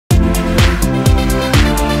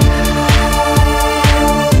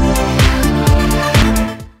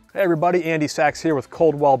Hey everybody, Andy Sachs here with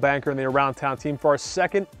Coldwell Banker and the Around Town team for our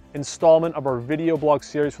second installment of our video blog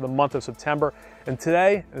series for the month of September. And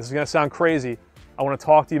today, this is going to sound crazy, I want to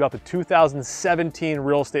talk to you about the 2017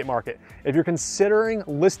 real estate market. If you're considering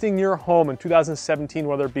listing your home in 2017,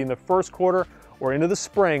 whether it be in the first quarter or into the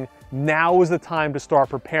spring, now is the time to start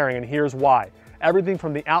preparing, and here's why. Everything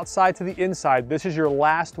from the outside to the inside, this is your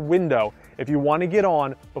last window if you want to get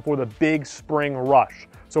on before the big spring rush.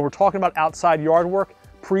 So we're talking about outside yard work.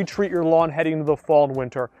 Pre-treat your lawn heading into the fall and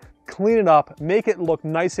winter. Clean it up, make it look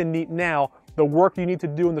nice and neat now. The work you need to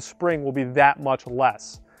do in the spring will be that much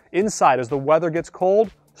less. Inside, as the weather gets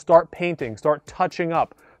cold, start painting, start touching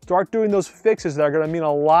up. Start doing those fixes that are going to mean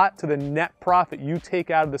a lot to the net profit you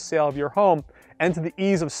take out of the sale of your home and to the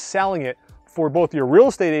ease of selling it for both your real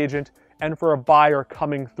estate agent and for a buyer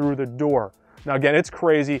coming through the door. Now again, it's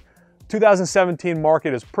crazy. 2017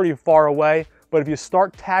 market is pretty far away, but if you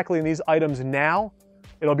start tackling these items now,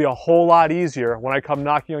 it'll be a whole lot easier when I come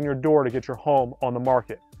knocking on your door to get your home on the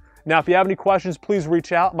market. Now, if you have any questions, please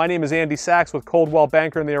reach out. My name is Andy Sachs with Coldwell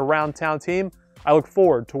Banker and the Around Town team. I look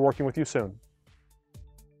forward to working with you soon.